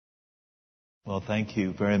Well, thank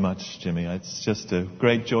you very much, Jimmy. It's just a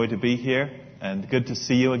great joy to be here and good to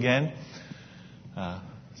see you again.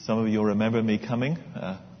 Some of you will remember me coming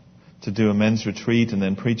to do a men's retreat and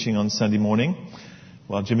then preaching on Sunday morning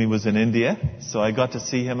while Jimmy was in India. So I got to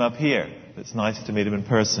see him up here. It's nice to meet him in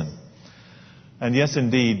person. And yes,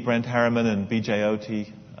 indeed, Brent Harriman and B.J.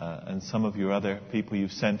 Oti and some of your other people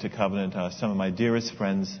you've sent to Covenant are some of my dearest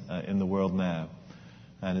friends in the world now.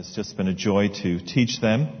 And it's just been a joy to teach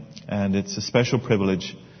them, and it's a special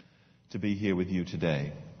privilege to be here with you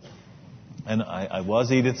today. And I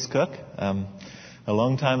was Edith's cook a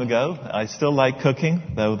long time ago. I still like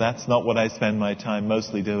cooking, though that's not what I spend my time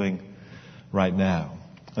mostly doing right now.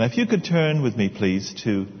 And if you could turn with me, please,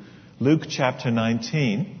 to Luke chapter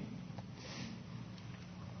 19.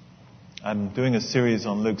 I'm doing a series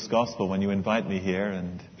on Luke's Gospel when you invite me here,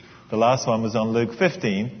 and the last one was on Luke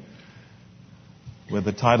 15. With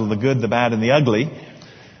the title, The Good, the Bad, and the Ugly.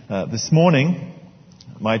 This morning,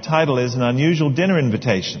 my title is An Unusual Dinner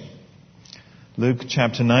Invitation. Luke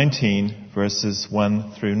chapter 19, verses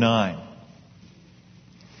 1 through 9.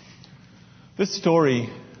 This story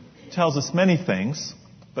tells us many things,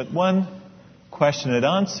 but one question it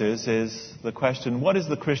answers is the question, what is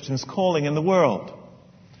the Christian's calling in the world?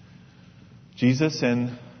 Jesus,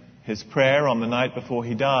 in his prayer on the night before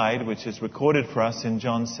he died, which is recorded for us in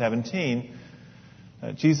John 17,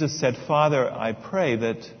 Jesus said, Father, I pray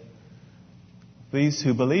that these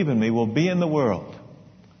who believe in me will be in the world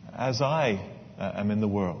as I am in the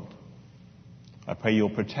world. I pray you'll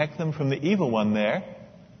protect them from the evil one there,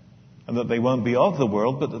 and that they won't be of the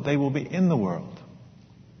world, but that they will be in the world.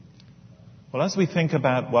 Well, as we think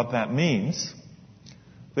about what that means,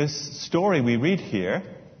 this story we read here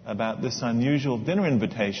about this unusual dinner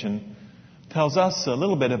invitation tells us a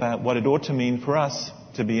little bit about what it ought to mean for us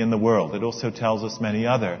to be in the world. It also tells us many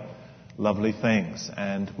other lovely things,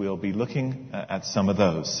 and we'll be looking at some of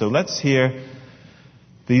those. So let's hear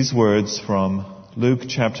these words from Luke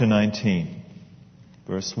chapter 19,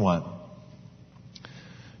 verse 1.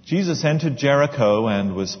 Jesus entered Jericho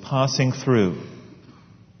and was passing through.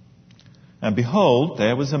 And behold,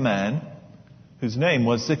 there was a man whose name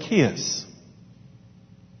was Zacchaeus.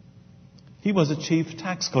 He was a chief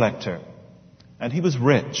tax collector, and he was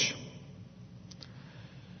rich.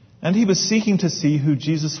 And he was seeking to see who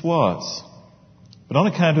Jesus was. But on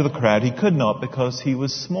account of the crowd, he could not, because he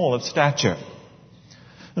was small of stature.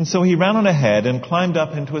 And so he ran on ahead and climbed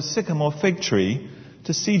up into a sycamore fig tree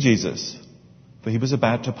to see Jesus, for he was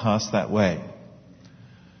about to pass that way.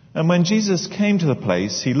 And when Jesus came to the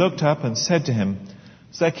place, he looked up and said to him,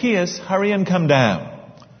 Zacchaeus, hurry and come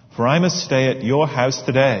down, for I must stay at your house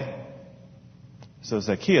today. So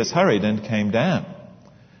Zacchaeus hurried and came down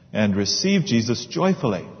and received Jesus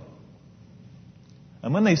joyfully.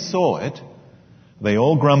 And when they saw it, they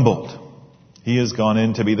all grumbled. He has gone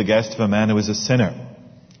in to be the guest of a man who is a sinner.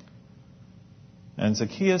 And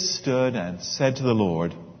Zacchaeus stood and said to the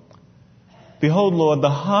Lord, Behold, Lord, the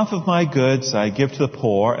half of my goods I give to the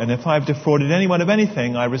poor, and if I have defrauded anyone of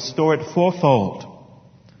anything, I restore it fourfold.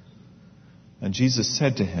 And Jesus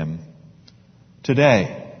said to him,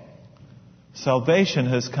 Today, salvation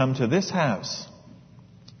has come to this house,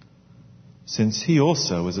 since he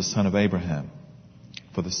also is a son of Abraham.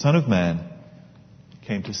 For the Son of Man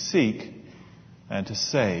came to seek and to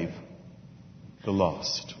save the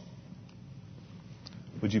lost.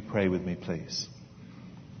 Would you pray with me, please?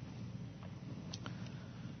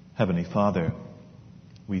 Heavenly Father,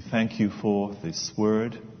 we thank you for this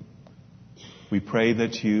word. We pray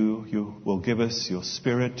that you will give us your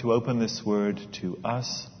Spirit to open this word to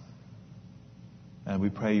us. And we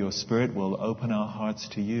pray your Spirit will open our hearts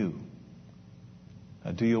to you.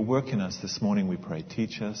 Do your work in us this morning, we pray.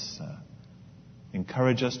 Teach us,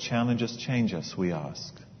 encourage us, challenge us, change us, we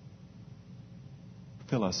ask.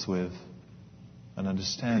 Fill us with an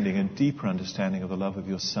understanding, a deeper understanding of the love of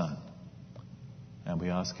your Son. And we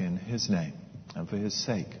ask in his name and for his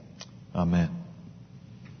sake. Amen.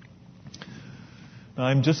 Now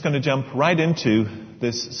I'm just going to jump right into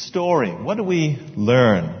this story. What do we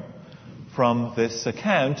learn from this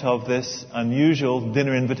account of this unusual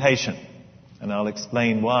dinner invitation? And I'll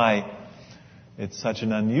explain why it's such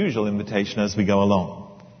an unusual invitation as we go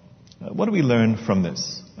along. What do we learn from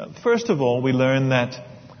this? First of all, we learn that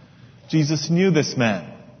Jesus knew this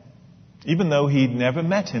man, even though he'd never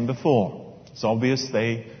met him before. It's obvious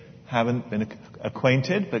they haven't been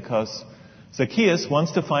acquainted because Zacchaeus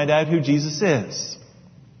wants to find out who Jesus is.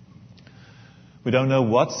 We don't know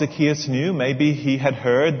what Zacchaeus knew. Maybe he had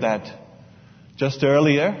heard that just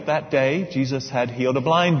earlier that day, Jesus had healed a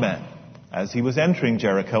blind man as he was entering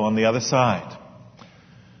Jericho on the other side.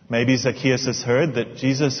 Maybe Zacchaeus has heard that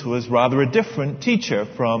Jesus was rather a different teacher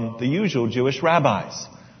from the usual Jewish rabbis.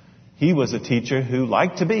 He was a teacher who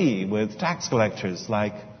liked to be with tax collectors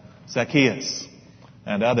like Zacchaeus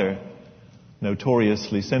and other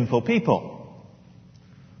notoriously sinful people.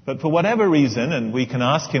 But for whatever reason, and we can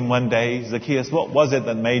ask him one day, Zacchaeus, what was it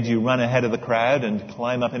that made you run ahead of the crowd and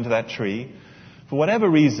climb up into that tree? For whatever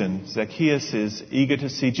reason, Zacchaeus is eager to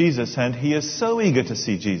see Jesus, and he is so eager to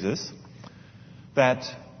see Jesus that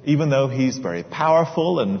even though he's very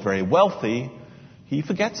powerful and very wealthy, he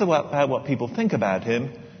forgets about what people think about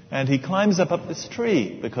him, and he climbs up this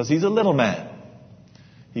tree because he's a little man.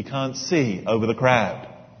 He can't see over the crowd.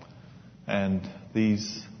 And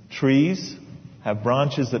these trees have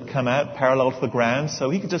branches that come out parallel to the ground, so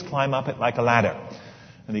he could just climb up it like a ladder.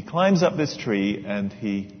 And he climbs up this tree, and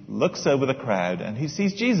he looks over the crowd, and he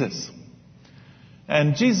sees Jesus.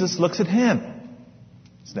 And Jesus looks at him.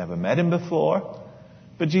 He's never met him before,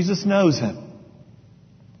 but Jesus knows him.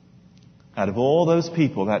 Out of all those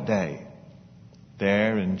people that day,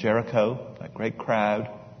 there in Jericho, that great crowd,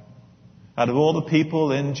 out of all the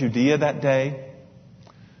people in Judea that day,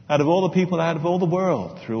 out of all the people, out of all the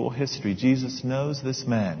world, through all history, Jesus knows this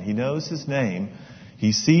man. He knows his name.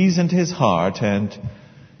 He sees into his heart, and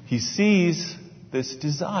he sees this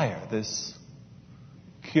desire, this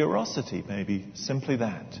curiosity, maybe simply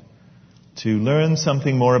that, to learn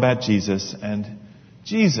something more about Jesus. And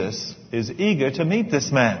Jesus is eager to meet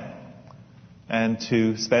this man and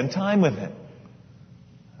to spend time with him,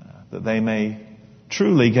 that they may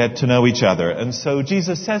truly get to know each other. And so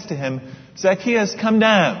Jesus says to him, Zacchaeus, come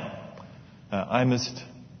down. I must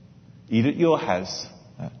eat at your house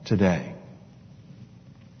today.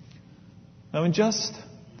 Now, in just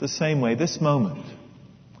the same way, this moment,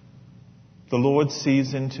 the Lord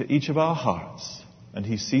sees into each of our hearts, and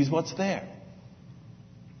he sees what's there.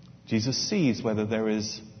 Jesus sees whether there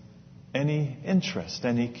is any interest,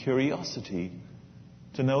 any curiosity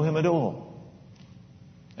to know him at all,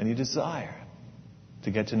 any desire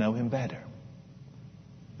to get to know him better.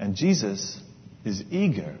 And Jesus is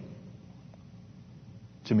eager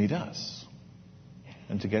to meet us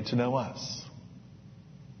and to get to know us.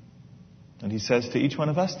 And he says to each one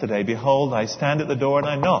of us today, behold, I stand at the door and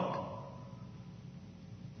I knock.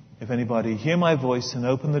 If anybody hear my voice and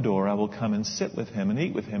open the door, I will come and sit with him and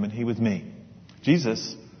eat with him and he with me.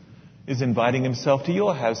 Jesus is inviting himself to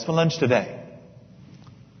your house for lunch today,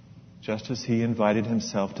 just as he invited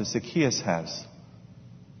himself to Zacchaeus' house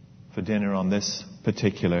for dinner on this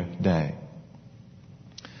particular day.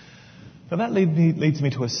 Now that leads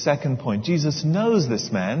me to a second point. Jesus knows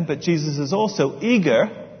this man, but Jesus is also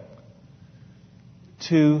eager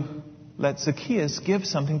to let Zacchaeus give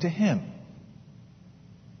something to him.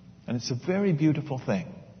 And it's a very beautiful thing.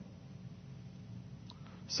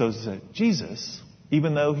 So Jesus,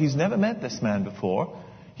 even though he's never met this man before,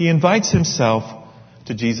 he invites himself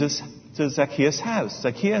to Zacchaeus' house.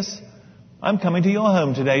 Zacchaeus, I'm coming to your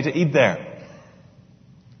home today to eat there.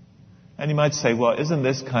 And you might say, well, isn't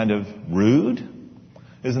this kind of rude?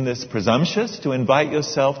 Isn't this presumptuous to invite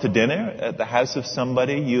yourself to dinner at the house of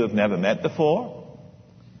somebody you have never met before?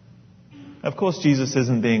 Of course, Jesus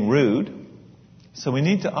isn't being rude. So we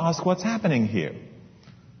need to ask what's happening here.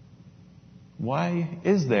 Why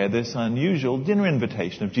is there this unusual dinner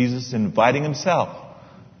invitation of Jesus inviting himself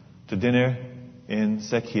to dinner in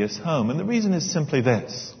Zacchaeus' home? And the reason is simply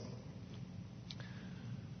this.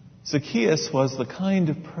 Zacchaeus was the kind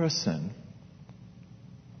of person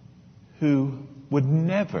who would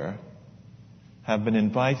never have been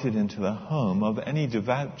invited into the home of any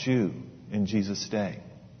devout Jew in Jesus' day.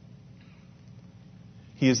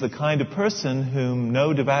 He is the kind of person whom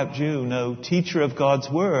no devout Jew, no teacher of God's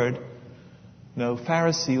Word, no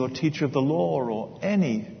Pharisee or teacher of the law or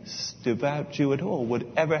any devout Jew at all would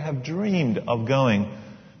ever have dreamed of going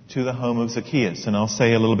to the home of Zacchaeus. And I'll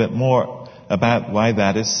say a little bit more about why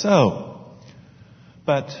that is so.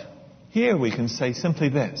 But here we can say simply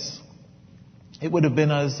this. It would have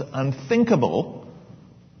been as unthinkable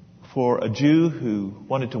for a Jew who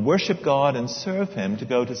wanted to worship God and serve him to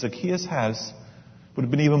go to Zacchaeus' house. Would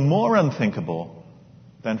have been even more unthinkable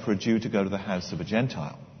than for a Jew to go to the house of a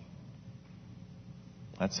Gentile.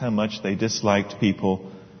 That's how much they disliked people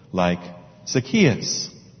like Zacchaeus.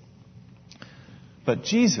 But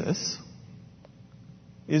Jesus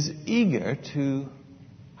is eager to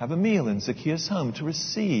have a meal in Zacchaeus' home, to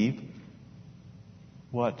receive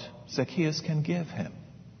what Zacchaeus can give him.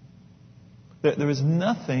 There is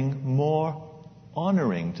nothing more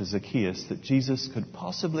honoring to Zacchaeus that Jesus could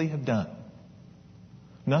possibly have done.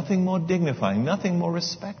 Nothing more dignifying, nothing more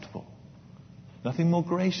respectful, nothing more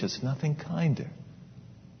gracious, nothing kinder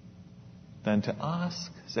than to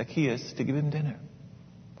ask Zacchaeus to give him dinner.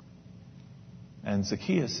 And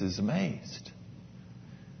Zacchaeus is amazed.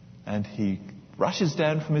 And he rushes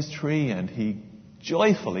down from his tree and he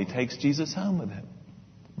joyfully takes Jesus home with him,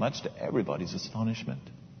 much to everybody's astonishment.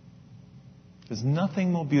 There's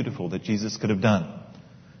nothing more beautiful that Jesus could have done.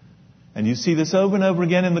 And you see this over and over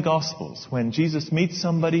again in the Gospels. When Jesus meets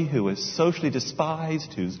somebody who is socially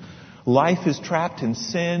despised, whose life is trapped in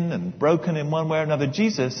sin and broken in one way or another,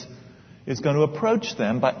 Jesus is going to approach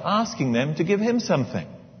them by asking them to give him something.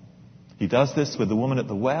 He does this with the woman at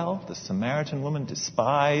the well, the Samaritan woman,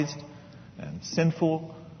 despised and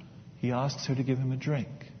sinful. He asks her to give him a drink.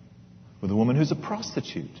 With the woman who's a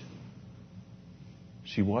prostitute,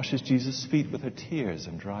 she washes Jesus' feet with her tears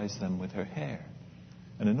and dries them with her hair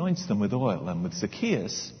and anoints them with oil. And with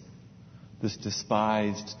Zacchaeus, this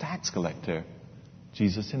despised tax collector,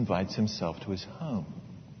 Jesus invites himself to his home.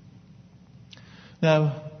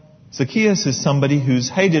 Now, Zacchaeus is somebody who's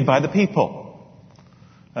hated by the people.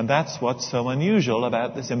 And that's what's so unusual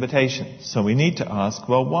about this invitation. So we need to ask,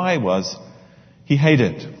 well, why was he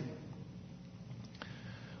hated?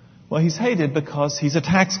 Well, he's hated because he's a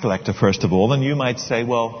tax collector, first of all. And you might say,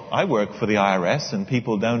 well, I work for the IRS and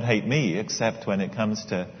people don't hate me except when it comes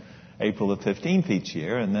to April the 15th each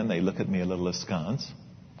year, and then they look at me a little askance.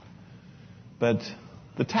 But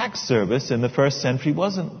the tax service in the first century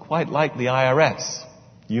wasn't quite like the IRS.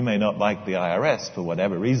 You may not like the IRS for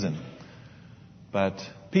whatever reason, but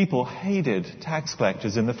people hated tax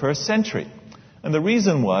collectors in the first century. And the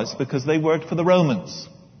reason was because they worked for the Romans.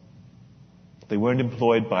 They weren't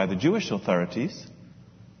employed by the Jewish authorities.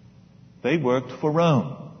 They worked for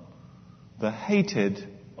Rome, the hated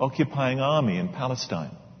occupying army in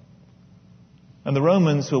Palestine. And the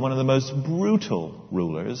Romans were one of the most brutal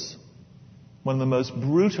rulers, one of the most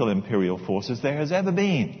brutal imperial forces there has ever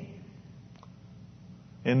been.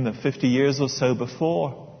 In the 50 years or so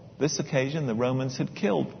before this occasion, the Romans had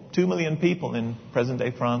killed 2 million people in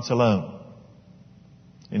present-day France alone.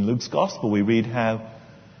 In Luke's Gospel, we read how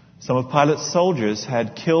some of Pilate's soldiers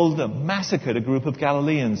had massacred a group of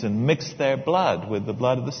Galileans and mixed their blood with the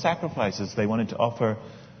blood of the sacrifices they wanted to offer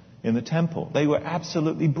in the temple. They were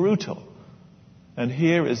absolutely brutal. And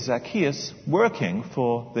here is Zacchaeus working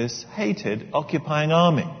for this hated occupying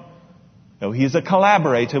army. Now, he is a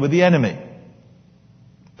collaborator with the enemy.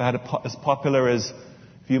 About as popular as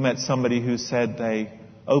if you met somebody who said they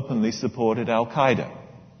openly supported Al-Qaeda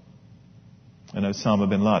and Osama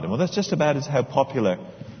bin Laden. Well, that's just about how popular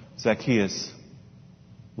Zacchaeus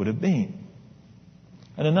would have been.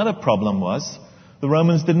 And another problem was the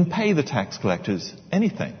Romans didn't pay the tax collectors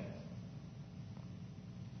anything.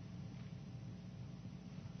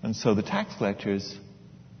 And so the tax collectors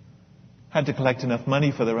had to collect enough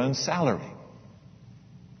money for their own salary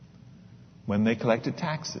when they collected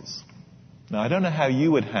taxes. Now, I don't know how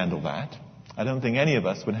you would handle that. I don't think any of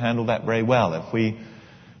us would handle that very well if we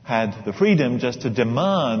had the freedom just to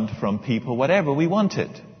demand from people whatever we wanted.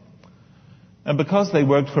 And because they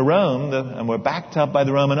worked for Rome and were backed up by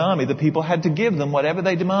the Roman army, the people had to give them whatever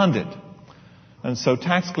they demanded. And so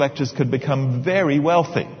tax collectors could become very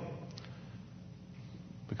wealthy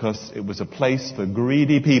because it was a place for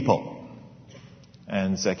greedy people.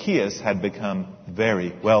 And Zacchaeus had become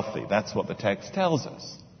very wealthy. That's what the text tells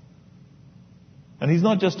us. And he's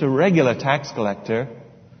not just a regular tax collector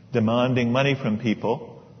demanding money from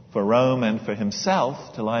people for Rome and for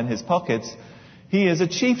himself to line his pockets. He is a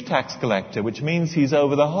chief tax collector, which means he's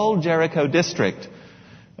over the whole Jericho district.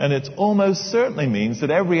 And it almost certainly means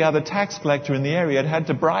that every other tax collector in the area had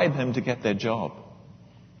to bribe him to get their job.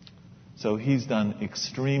 So he's done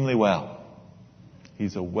extremely well.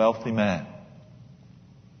 He's a wealthy man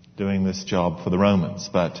doing this job for the Romans.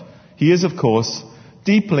 But he is, of course,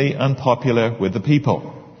 deeply unpopular with the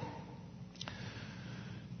people.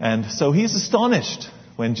 And so he's astonished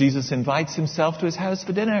when Jesus invites himself to his house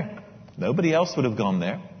for dinner. Nobody else would have gone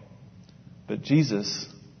there. But Jesus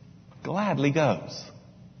gladly goes.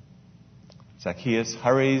 Zacchaeus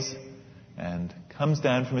hurries and comes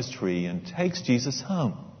down from his tree and takes Jesus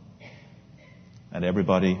home. And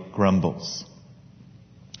everybody grumbles.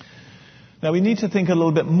 Now we need to think a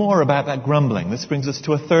little bit more about that grumbling. This brings us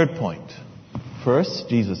to a third point. First,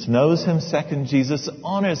 Jesus knows him. Second, Jesus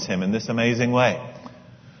honors him in this amazing way.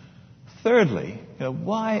 Thirdly,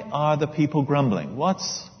 why are the people grumbling?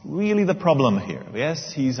 What's really the problem here?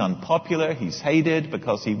 Yes, he's unpopular, he's hated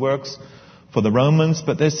because he works for the Romans,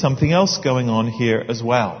 but there's something else going on here as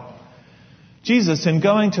well. Jesus, in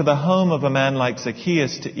going to the home of a man like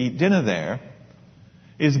Zacchaeus to eat dinner there,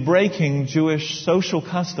 is breaking Jewish social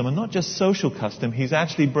custom, and not just social custom, he's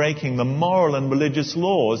actually breaking the moral and religious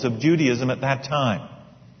laws of Judaism at that time.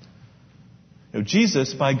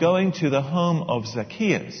 Jesus, by going to the home of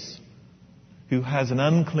Zacchaeus, who has an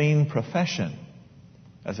unclean profession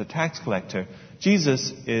as a tax collector,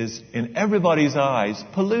 Jesus is, in everybody's eyes,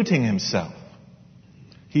 polluting himself.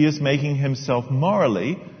 He is making himself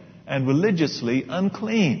morally and religiously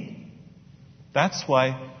unclean. That's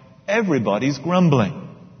why everybody's grumbling.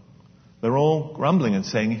 They're all grumbling and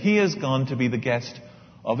saying, he has gone to be the guest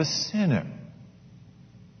of a sinner.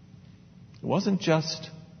 It wasn't just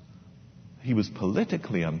he was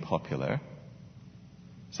politically unpopular.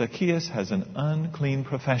 Zacchaeus has an unclean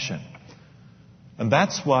profession. And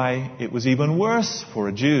that's why it was even worse for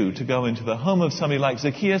a Jew to go into the home of somebody like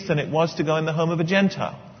Zacchaeus than it was to go in the home of a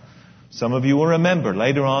Gentile. Some of you will remember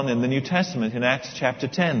later on in the New Testament, in Acts chapter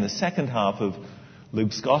 10, the second half of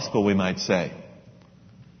Luke's Gospel, we might say,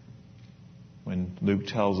 when Luke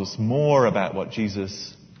tells us more about what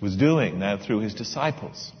Jesus was doing now through his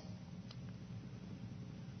disciples.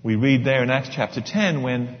 We read there in Acts chapter 10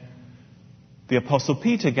 when the Apostle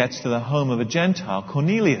Peter gets to the home of a Gentile,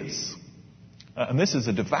 Cornelius. And this is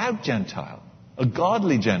a devout Gentile, a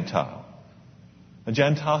godly Gentile, a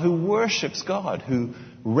Gentile who worships God, who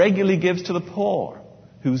regularly gives to the poor,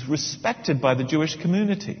 who's respected by the Jewish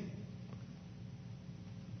community.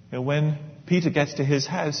 And when Peter gets to his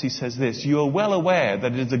house, he says this, "You are well aware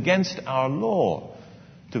that it is against our law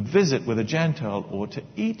to visit with a Gentile or to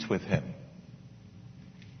eat with him."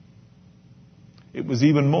 It was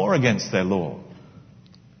even more against their law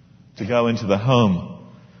to go into the home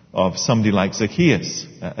of somebody like Zacchaeus,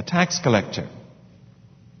 a tax collector.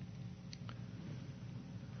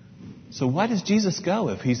 So why does Jesus go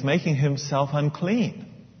if he's making himself unclean?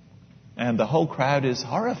 And the whole crowd is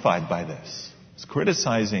horrified by this. It's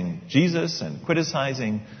criticizing Jesus and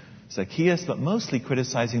criticizing Zacchaeus, but mostly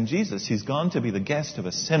criticizing Jesus. He's gone to be the guest of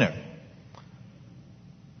a sinner.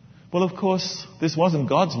 Well, of course, this wasn't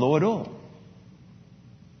God's law at all.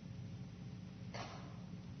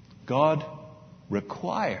 God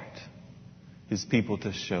required his people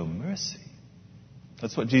to show mercy.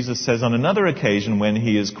 That's what Jesus says on another occasion when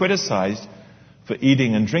he is criticized for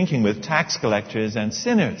eating and drinking with tax collectors and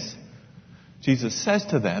sinners. Jesus says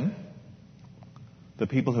to them, the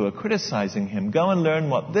people who are criticizing him, "Go and learn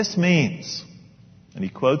what this means." And he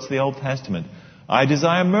quotes the Old Testament. "I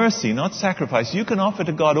desire mercy, not sacrifice." You can offer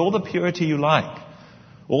to God all the purity you like,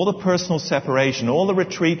 all the personal separation, all the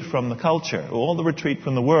retreat from the culture, all the retreat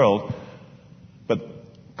from the world.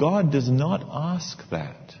 But God does not ask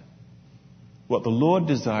that. What the Lord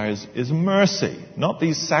desires is mercy, not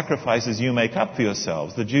these sacrifices you make up for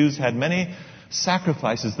yourselves. The Jews had many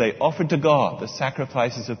sacrifices they offered to God, the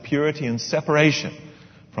sacrifices of purity and separation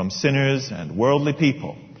from sinners and worldly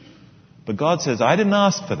people. But God says, I didn't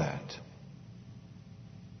ask for that.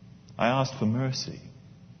 I asked for mercy.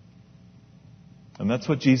 And that's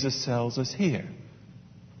what Jesus tells us here.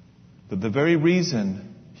 That the very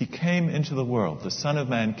reason he came into the world, the Son of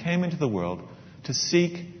Man came into the world to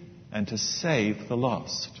seek and to save the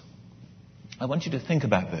lost. I want you to think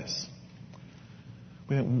about this.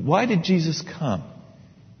 Why did Jesus come?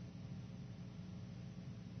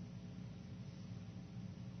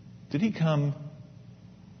 Did he come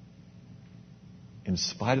in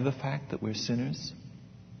spite of the fact that we're sinners?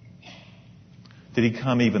 Did he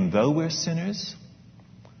come even though we're sinners?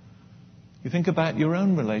 You think about your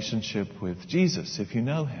own relationship with Jesus, if you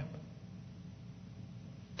know him.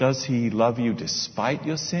 Does he love you despite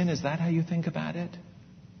your sin? Is that how you think about it?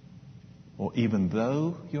 Or even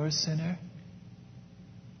though you're a sinner?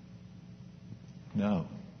 No.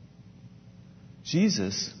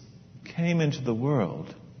 Jesus came into the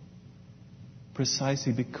world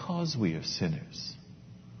precisely because we are sinners.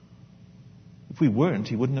 If we weren't,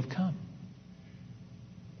 he wouldn't have come.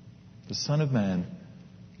 The Son of Man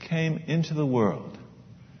came into the world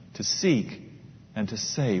to seek and to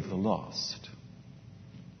save the lost.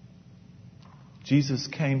 Jesus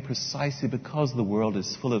came precisely because the world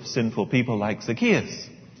is full of sinful people like Zacchaeus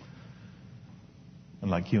and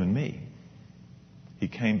like you and me. He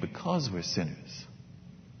came because we're sinners.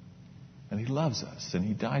 And he loves us, and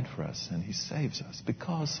he died for us, and he saves us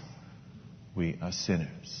because we are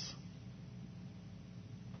sinners.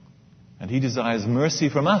 And he desires mercy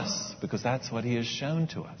from us because that's what he has shown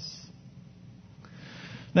to us.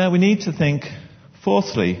 Now we need to think,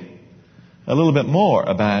 fourthly, a little bit more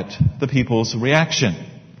about the people's reaction.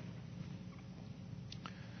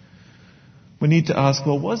 We need to ask,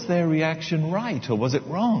 well, was their reaction right or was it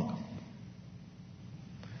wrong?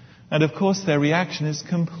 And of course, their reaction is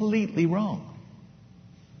completely wrong.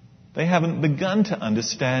 They haven't begun to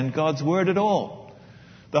understand God's Word at all.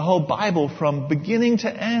 The whole Bible, from beginning to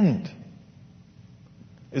end,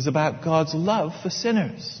 is about God's love for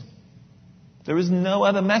sinners. There is no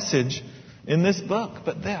other message in this book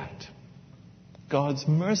but that. God's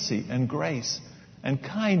mercy and grace and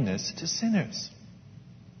kindness to sinners.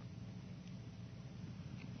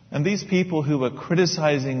 And these people who were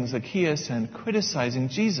criticizing Zacchaeus and criticizing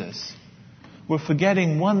Jesus were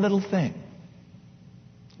forgetting one little thing,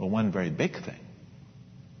 or one very big thing.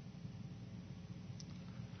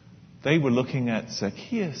 They were looking at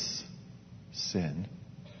Zacchaeus' sin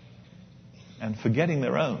and forgetting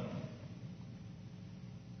their own.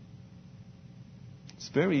 It's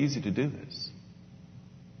very easy to do this.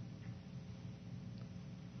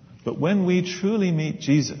 But when we truly meet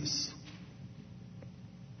Jesus,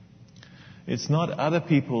 it's not other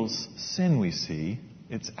people's sin we see,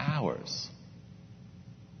 it's ours.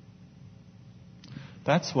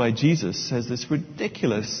 That's why Jesus says this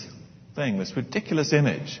ridiculous thing, this ridiculous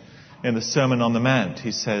image in the Sermon on the Mount.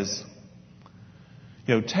 He says,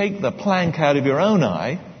 take the plank out of your own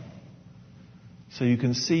eye so you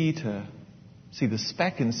can see the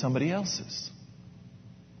speck in somebody else's.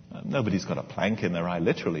 Nobody's got a plank in their eye,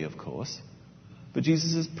 literally, of course. But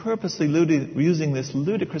Jesus is purposely using this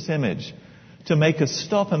ludicrous image to make us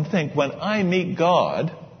stop and think, when I meet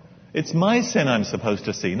God, it's my sin I'm supposed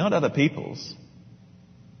to see, not other people's.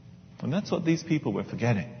 And that's what these people were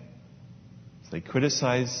forgetting. They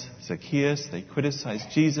criticize Zacchaeus, they criticize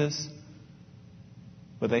Jesus,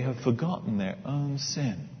 but they have forgotten their own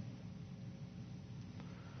sin.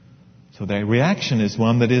 So their reaction is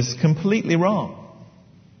one that is completely wrong.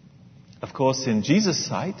 Of course, in Jesus'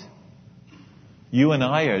 sight, you and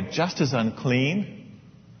I are just as unclean,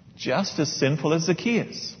 just as sinful as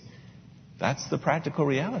Zacchaeus. That's the practical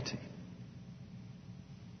reality.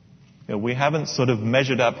 We haven't sort of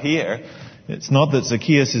measured up here. It's not that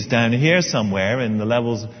Zacchaeus is down here somewhere in the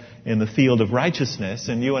levels in the field of righteousness,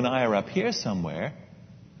 and you and I are up here somewhere,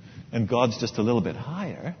 and God's just a little bit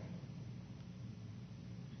higher.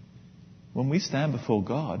 When we stand before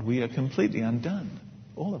God, we are completely undone,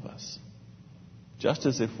 all of us. Just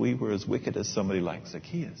as if we were as wicked as somebody like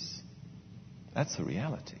Zacchaeus. That's the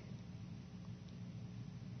reality.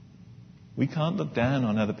 We can't look down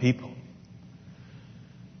on other people.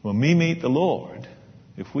 When we meet the Lord,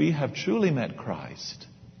 if we have truly met Christ,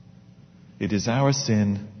 it is our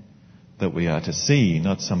sin that we are to see,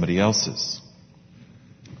 not somebody else's.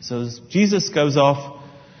 So Jesus goes off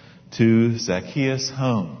to Zacchaeus'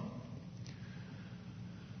 home.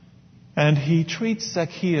 And he treats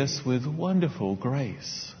Zacchaeus with wonderful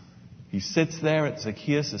grace. He sits there at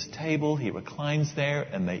Zacchaeus' table, he reclines there,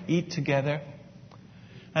 and they eat together.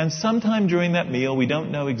 And sometime during that meal, we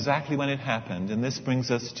don't know exactly when it happened, and this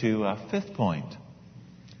brings us to our fifth point.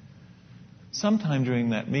 Sometime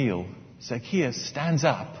during that meal, Zacchaeus stands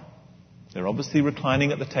up. They're obviously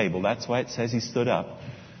reclining at the table, that's why it says he stood up.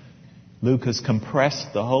 Luke has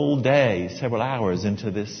compressed the whole day, several hours,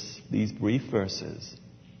 into these brief verses.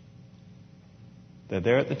 They're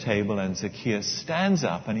there at the table, and Zacchaeus stands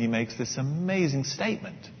up and he makes this amazing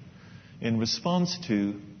statement in response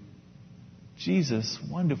to Jesus'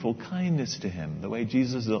 wonderful kindness to him, the way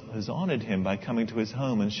Jesus has honored him by coming to his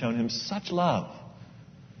home and shown him such love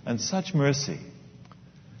and such mercy.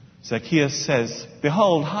 Zacchaeus says,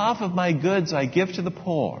 "Behold, half of my goods I give to the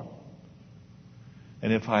poor.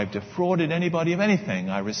 And if I've defrauded anybody of anything,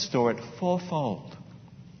 I restore it fourfold."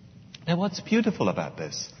 Now, what's beautiful about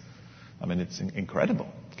this? I mean, it's incredible.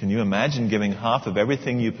 Can you imagine giving half of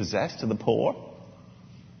everything you possess to the poor?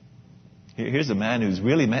 Here's a man who's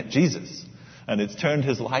really met Jesus, and it's turned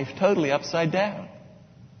his life totally upside down.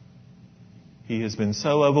 He has been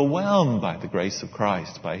so overwhelmed by the grace of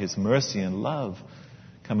Christ, by his mercy and love,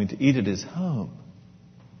 coming to eat at his home,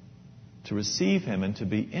 to receive him and to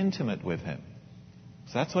be intimate with him.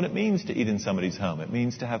 So that's what it means to eat in somebody's home. It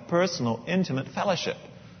means to have personal, intimate fellowship.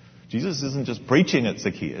 Jesus isn't just preaching at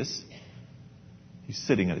Zacchaeus. He's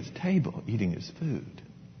sitting at his table, eating his food,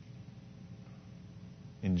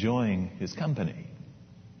 enjoying his company.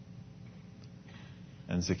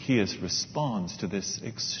 And Zacchaeus responds to this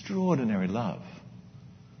extraordinary love,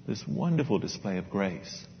 this wonderful display of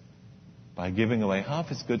grace, by giving away half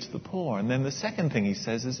his goods to the poor. And then the second thing he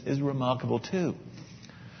says is remarkable too.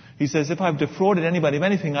 He says, if I've defrauded anybody of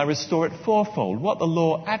anything, I restore it fourfold. What the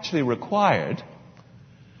law actually required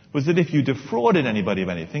was that if you defrauded anybody of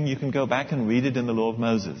anything, you can go back and read it in the law of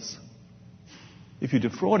Moses. If you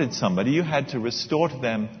defrauded somebody, you had to restore to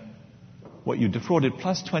them what you defrauded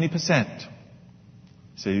plus 20%.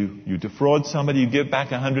 So you defraud somebody, you give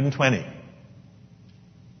back 120.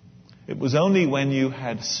 It was only when you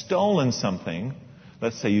had stolen something,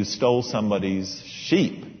 let's say you stole somebody's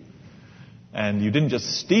sheep, and you didn't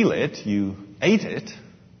just steal it, you ate it,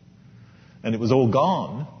 and it was all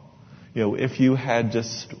gone. If you had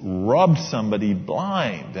just robbed somebody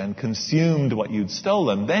blind and consumed what you'd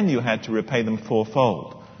stolen, then you had to repay them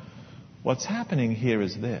fourfold. What's happening here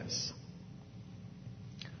is this.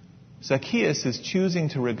 Zacchaeus is choosing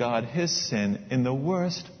to regard his sin in the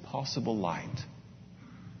worst possible light.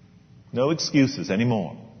 No excuses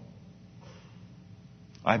anymore.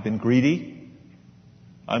 I've been greedy.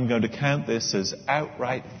 I'm going to count this as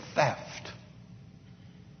outright theft.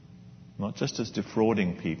 Not just as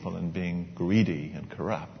defrauding people and being greedy and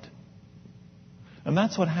corrupt. And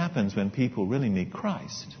that's what happens when people really need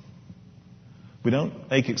Christ. We don't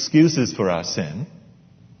make excuses for our sin.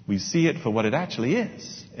 We see it for what it actually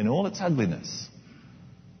is, in all its ugliness.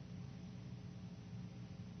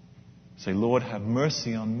 Say, Lord, have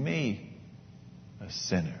mercy on me, a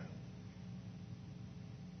sinner.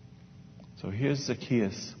 So here's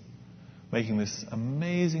Zacchaeus making this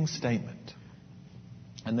amazing statement.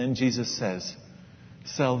 And then Jesus says,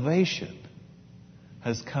 salvation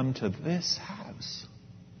has come to this house.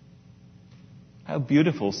 How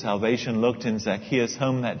beautiful salvation looked in Zacchaeus'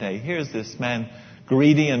 home that day. Here's this man,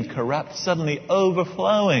 greedy and corrupt, suddenly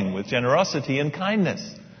overflowing with generosity and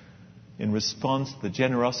kindness in response to the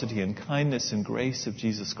generosity and kindness and grace of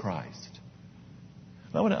Jesus Christ.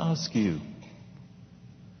 And I want to ask you,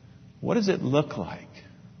 what does it look like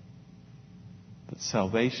that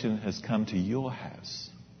salvation has come to your house?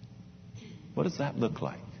 What does that look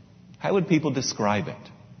like? How would people describe it?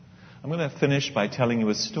 I'm going to finish by telling you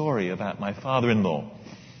a story about my father-in-law.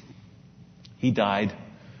 He died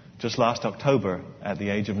just last October at the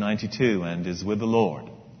age of 92 and is with the Lord.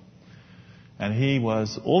 And he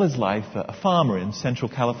was all his life a farmer in Central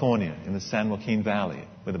California in the San Joaquin Valley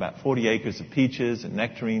with about 40 acres of peaches and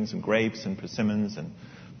nectarines and grapes and persimmons and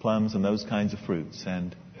plums and those kinds of fruits.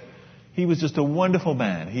 And he was just a wonderful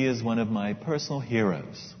man. He is one of my personal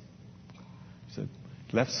heroes.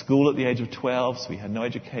 He left school at the age of 12, so he had no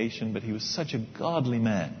education, but he was such a godly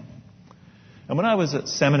man. And when I was at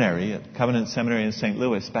seminary, at Covenant Seminary in St.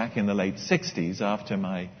 Louis back in the late 60s, after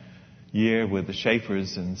my year with the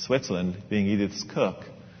Schaeffers in Switzerland, being Edith's cook,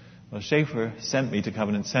 well, Schaeffer sent me to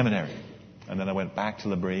Covenant Seminary. And then I went back to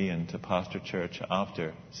L'Abri and to Pastor Church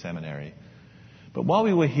after seminary. But while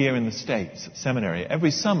we were here in the States at seminary,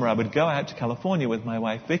 every summer I would go out to California with my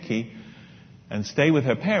wife Vicky and stay with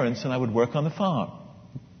her parents, and I would work on the farm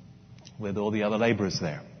with all the other laborers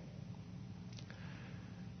there,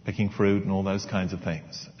 picking fruit and all those kinds of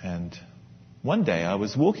things. And one day I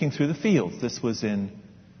was walking through the fields. This was in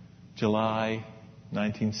July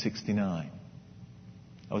 1969.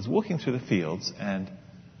 I was walking through the fields and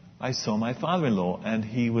I saw my father-in-law, and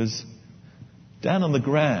he was down on the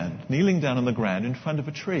ground, kneeling down on the ground in front of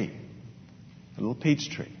a tree, a little peach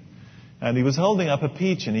tree. And he was holding up a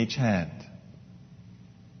peach in each hand.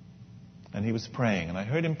 And he was praying, and I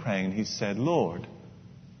heard him praying, and he said, Lord,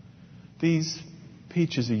 these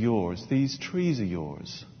peaches are yours, these trees are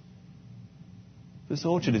yours, this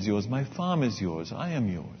orchard is yours, my farm is yours, I am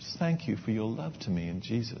yours. Thank you for your love to me in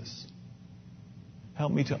Jesus.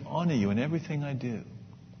 Help me to honor you in everything I do.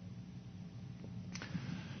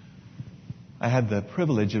 I had the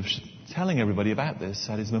privilege of telling everybody about this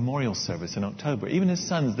at his memorial service in October. Even his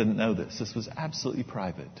sons didn't know this. This was absolutely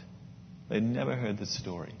private. They'd never heard this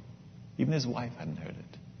story. Even his wife hadn't heard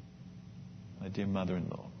it. My dear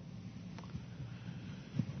mother-in-law.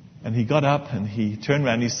 And he got up and he turned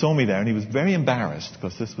around and he saw me there, and he was very embarrassed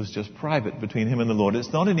because this was just private between him and the Lord.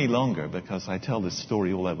 It's not any longer because I tell this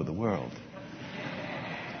story all over the world.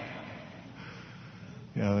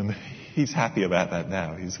 And he's happy about that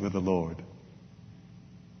now. He's with the Lord.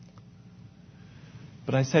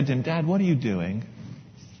 But I said to him, Dad, what are you doing?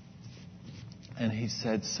 And he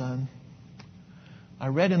said, Son, I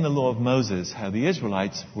read in the law of Moses how the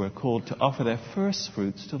Israelites were called to offer their first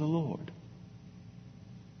fruits to the Lord.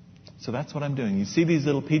 So that's what I'm doing. You see these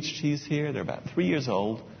little peach trees here? They're about 3 years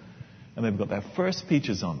old, and they've got their first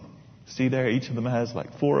peaches on them. See there? Each of them has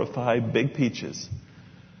like 4 or 5 big peaches.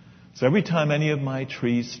 So every time any of my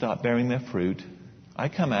trees start bearing their fruit, I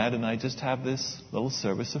come out and I just have this little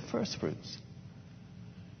service of first fruits.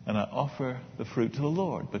 And I offer the fruit to the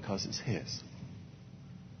Lord because it's His.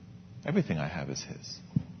 Everything I have is His.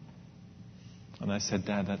 And I said,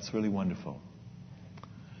 Dad, that's really wonderful.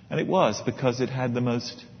 And it was, because it had the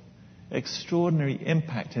most extraordinary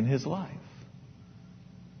impact in his life.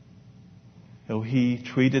 He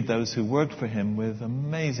treated those who worked for him with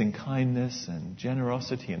amazing kindness and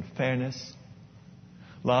generosity and fairness.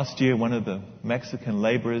 Last year, one of the Mexican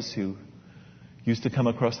laborers who used to come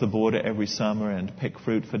across the border every summer and pick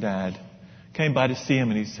fruit for Dad came by to see him,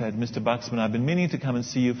 and he said, Mr. Buxman, I've been meaning to come and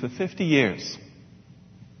see you for 50 years.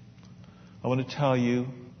 I want to tell you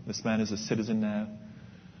This man is a citizen now.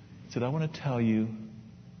 He said, I want to tell you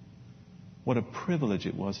what a privilege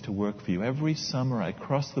it was to work for you. Every summer I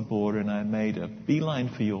crossed the border and I made a beeline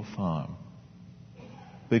for your farm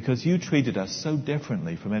because you treated us so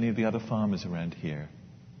differently from any of the other farmers around here.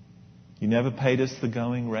 You never paid us the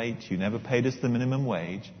going rate. You never paid us the minimum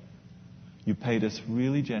wage. You paid us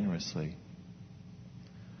really generously.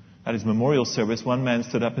 At his memorial service, one man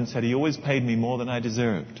stood up and said, he always paid me more than I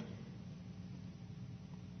deserved.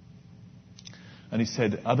 And he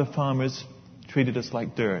said, other farmers treated us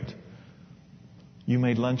like dirt. You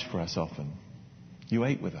made lunch for us often. You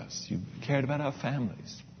ate with us. You cared about our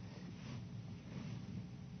families.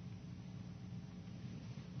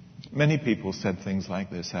 Many people said things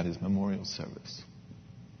like this at his memorial service.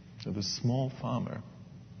 There was a small farmer.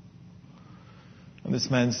 And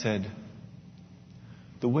this man said,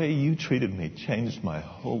 the way you treated me changed my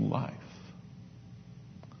whole life.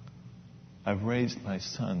 I've raised my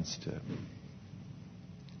sons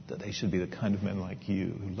that they should be the kind of men like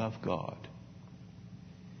you who love God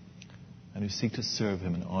and who seek to serve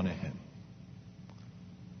Him and honor Him.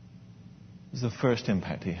 This was the first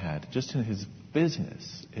impact he had. Just in his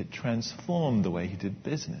business, it transformed the way he did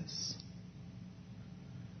business.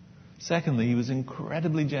 Secondly, he was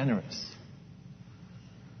incredibly generous.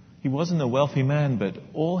 He wasn't a wealthy man, but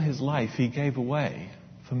all his life he gave away,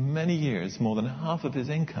 for many years, more than half of his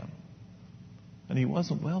income. And he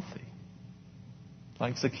wasn't wealthy.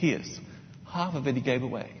 Like Zacchaeus, half of it he gave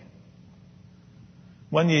away.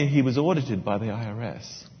 One year he was audited by the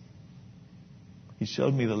IRS. He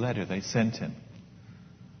showed me the letter they sent him.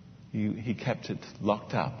 He kept it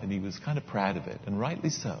locked up, and he was kind of proud of it, and rightly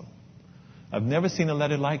so. I've never seen a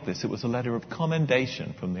letter like this. It was a letter of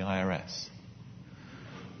commendation from the IRS.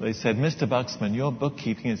 They said, Mr. Buxman, your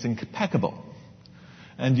bookkeeping is impeccable,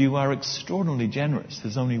 and you are extraordinarily generous.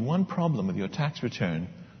 There's only one problem with your tax return.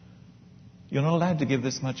 You're not allowed to give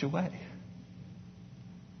this much away.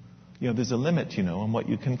 There's a limit, on what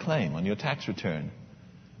you can claim on your tax return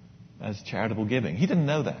as charitable giving. He didn't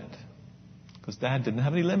know that because Dad didn't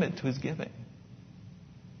have any limit to his giving.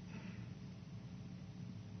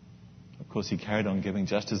 Of course, he carried on giving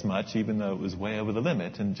just as much, even though it was way over the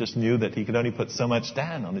limit, and just knew that he could only put so much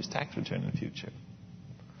down on his tax return in the future.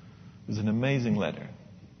 It was an amazing letter.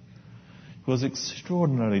 He was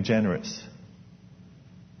extraordinarily generous,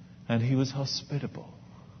 and he was hospitable.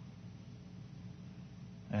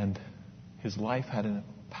 And his life had a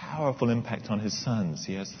powerful impact on his sons.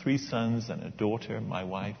 He has 3 sons and a daughter, my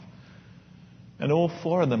wife. And all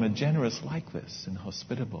 4 of them are generous like this and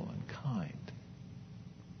hospitable and kind.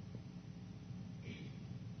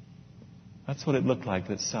 That's what it looked like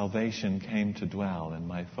that salvation came to dwell in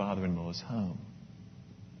my father-in-law's home.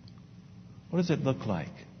 What does it look like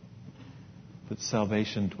that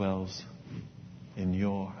salvation dwells in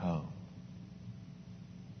your home?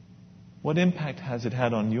 What impact has it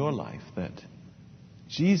had on your life that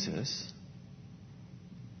Jesus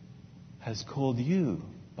has called you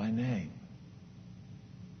by name?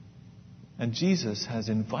 And Jesus has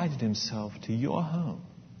invited Himself to your home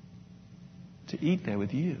to eat there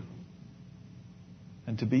with you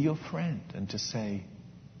and to be your friend and to say,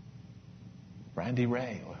 Brandy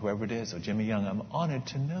Ray or whoever it is, or Jimmy Young, I'm honored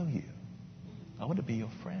to know you. I want to be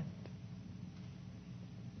your friend.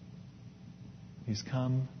 He's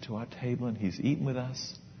come to our table and He's eaten with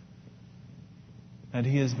us. And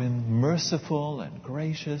He has been merciful and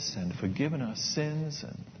gracious and forgiven our sins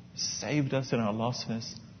and saved us in our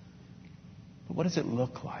lostness. But what does it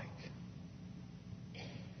look like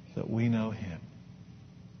that we know Him?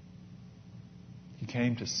 He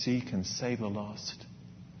came to seek and save the lost.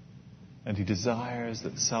 And He desires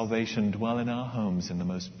that salvation dwell in our homes in the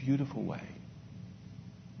most beautiful way.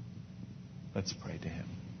 Let's pray to Him.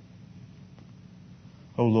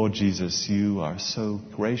 Oh Lord Jesus, You are so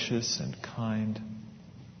gracious and kind.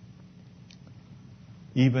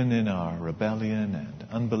 Even in our rebellion and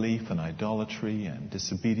unbelief and idolatry and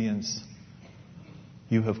disobedience,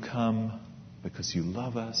 You have come because You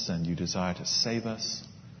love us and You desire to save us.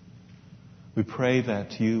 We pray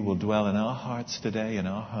that You will dwell in our hearts today, in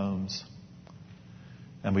our homes.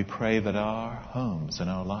 And we pray that our homes and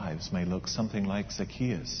our lives may look something like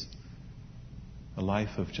Zacchaeus. A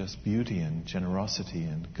life of just beauty and generosity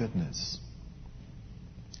and goodness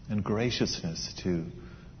and graciousness to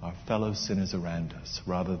our fellow sinners around us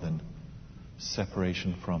rather than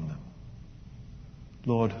separation from them.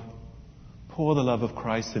 Lord, pour the love of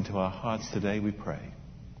Christ into our hearts today, we pray,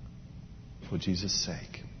 for Jesus'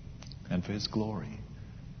 sake and for His glory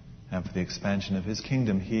and for the expansion of His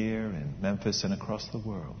kingdom here in Memphis and across the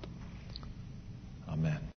world.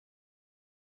 Amen.